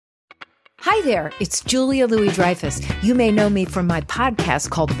Hi there, it's Julia Louis-Dreyfus. You may know me from my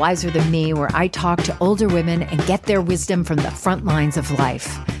podcast called Wiser Than Me, where I talk to older women and get their wisdom from the front lines of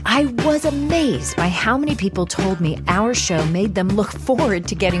life. I was amazed by how many people told me our show made them look forward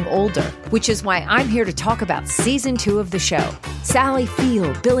to getting older, which is why I'm here to talk about Season 2 of the show. Sally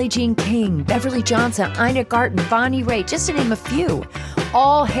Field, Billie Jean King, Beverly Johnson, Ina Garten, Bonnie Raitt, just to name a few.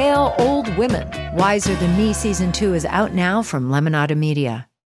 All hail old women. Wiser Than Me Season 2 is out now from Lemonada Media.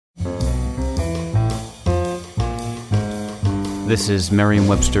 This is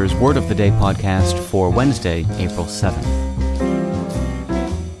Merriam-Webster's Word of the Day podcast for Wednesday, April 7th.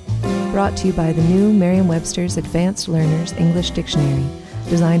 Brought to you by the new Merriam-Webster's Advanced Learners English Dictionary,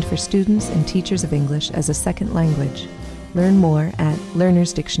 designed for students and teachers of English as a second language. Learn more at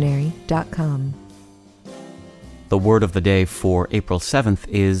learnersdictionary.com. The word of the day for April 7th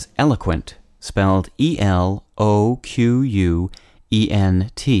is eloquent, spelled E-L-O-Q-U-E-N-T.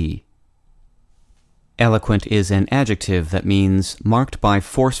 Eloquent is an adjective that means marked by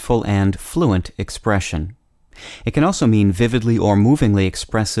forceful and fluent expression. It can also mean vividly or movingly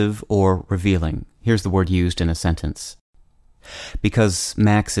expressive or revealing. Here's the word used in a sentence. Because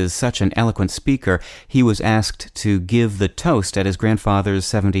Max is such an eloquent speaker, he was asked to give the toast at his grandfather's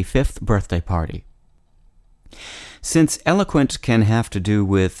 75th birthday party. Since eloquent can have to do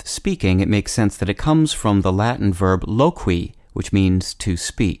with speaking, it makes sense that it comes from the Latin verb loqui, which means to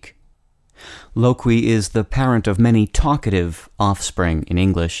speak. Loqui is the parent of many talkative offspring in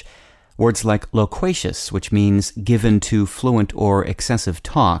English. Words like loquacious, which means given to fluent or excessive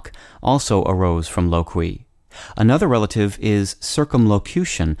talk, also arose from loqui. Another relative is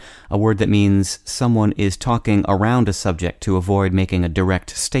circumlocution, a word that means someone is talking around a subject to avoid making a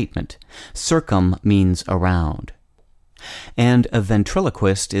direct statement. Circum means around. And a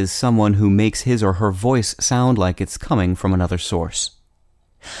ventriloquist is someone who makes his or her voice sound like it's coming from another source.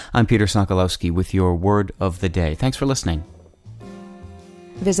 I'm Peter Sokolowski with your Word of the Day. Thanks for listening.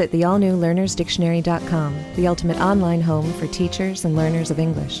 Visit the all-new learnersdictionary.com, the ultimate online home for teachers and learners of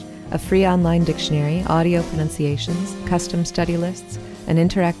English. A free online dictionary, audio pronunciations, custom study lists, and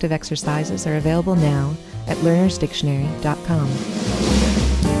interactive exercises are available now at learnersdictionary.com.